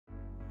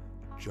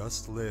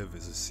Just Live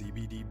is a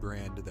CBD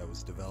brand that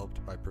was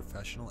developed by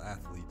professional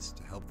athletes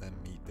to help them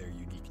meet their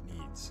unique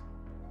needs.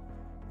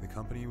 The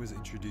company was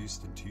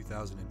introduced in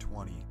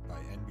 2020 by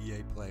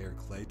NBA player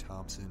Klay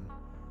Thompson,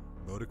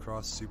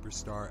 motocross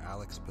superstar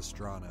Alex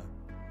Pastrana,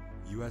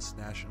 U.S.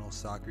 national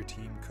soccer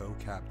team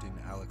co-captain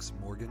Alex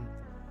Morgan,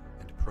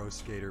 and pro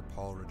skater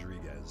Paul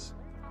Rodriguez.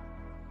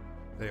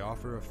 They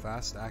offer a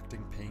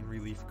fast-acting pain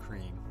relief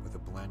cream with a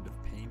blend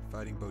of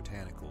pain-fighting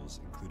botanicals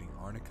including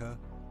arnica,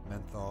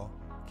 menthol,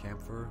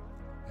 camphor,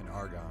 and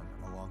argan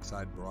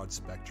alongside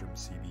broad-spectrum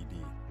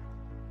CBD.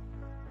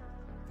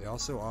 They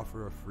also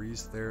offer a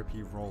freeze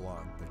therapy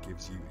roll-on that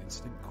gives you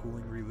instant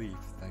cooling relief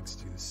thanks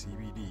to the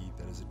CBD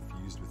that is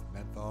infused with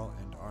menthol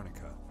and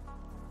arnica.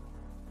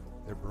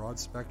 Their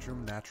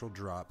broad-spectrum natural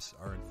drops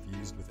are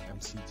infused with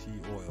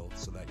MCT oil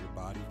so that your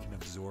body can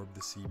absorb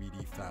the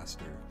CBD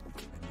faster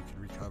and you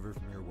can recover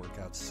from your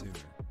workouts sooner.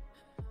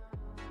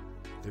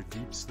 Their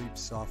deep sleep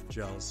soft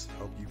gels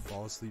help you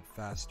fall asleep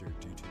faster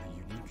due to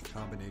the unique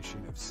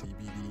combination of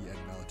CBD and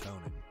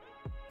melatonin.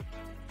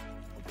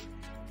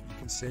 You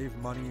can save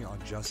money on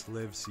Just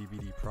Live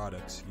CBD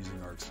products using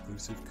our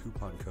exclusive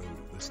coupon code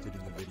listed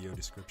in the video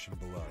description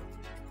below.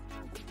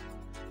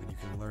 And you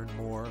can learn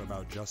more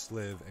about Just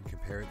Live and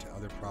compare it to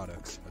other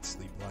products at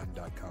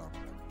sleepline.com.